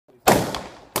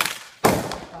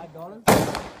$5.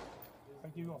 I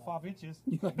give you 5 inches.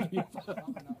 If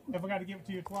I got to give it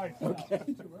to you twice. Okay.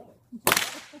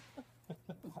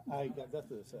 I ain't got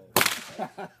nothing to say.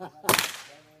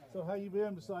 So how you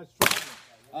been besides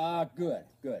traveling?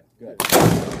 Good.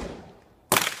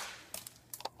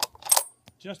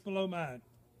 Just below mine.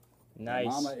 Nice.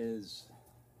 Mama is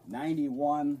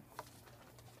 91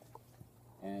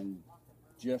 and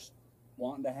just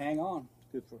wanting to hang on.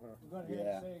 Good for her.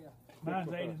 Yeah.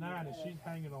 Mine's 89 and she's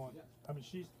hanging on. I mean,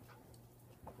 she's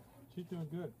doing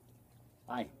good.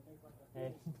 Hi.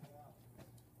 Hey.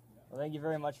 Well, thank you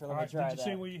very much for All letting right, me try did you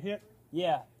that. see where you hit?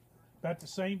 Yeah. About the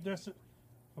same distance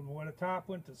from where the top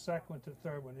went to the second one to the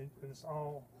third one. It's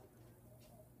all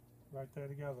right there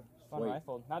together. Fun Wait.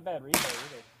 rifle. Not bad recoil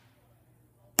either.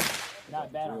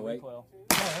 Not bad on 308? recoil. No,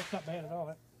 that's not bad at all.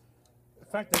 In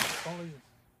fact, that's only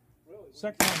the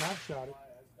second time I've shot it.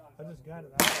 I just got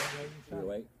it. I haven't even shot it.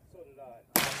 308?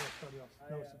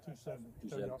 No, it's a 270.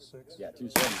 30-06. Yeah,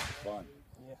 270. Fun.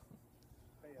 Yeah.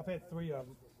 I've had 3 of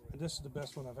them, and this is the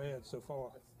best one I've had so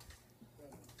far.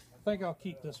 I think I'll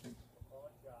keep this one.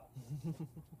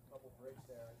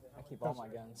 I keep all my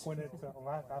guns. When it,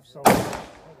 I've sold.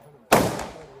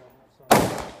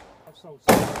 I've sold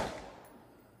some.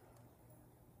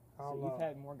 So you've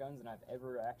had more guns than I've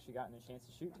ever actually gotten a chance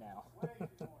to shoot now.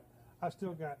 I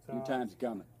still got. New time's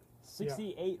coming.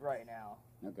 68 right now.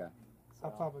 Okay. I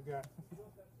probably got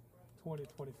 20,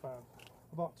 25.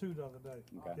 I bought 2 the other day.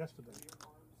 Okay. Yesterday.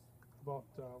 I bought,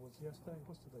 was it yesterday?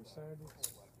 What's today? Saturday?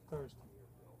 Thursday.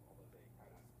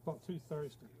 Bought 2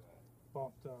 Thursday.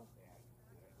 Bought a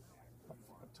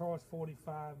Taurus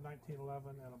 45,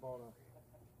 1911, and I bought a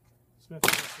Smith &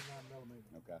 Wesson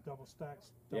 9mm. Okay. Double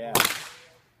stacks. Yeah.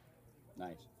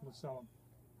 Nice. I'm gonna sell them.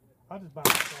 I'll just buy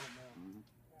them and sell them now.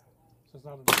 So it's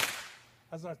not enough.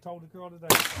 As I told the girl today,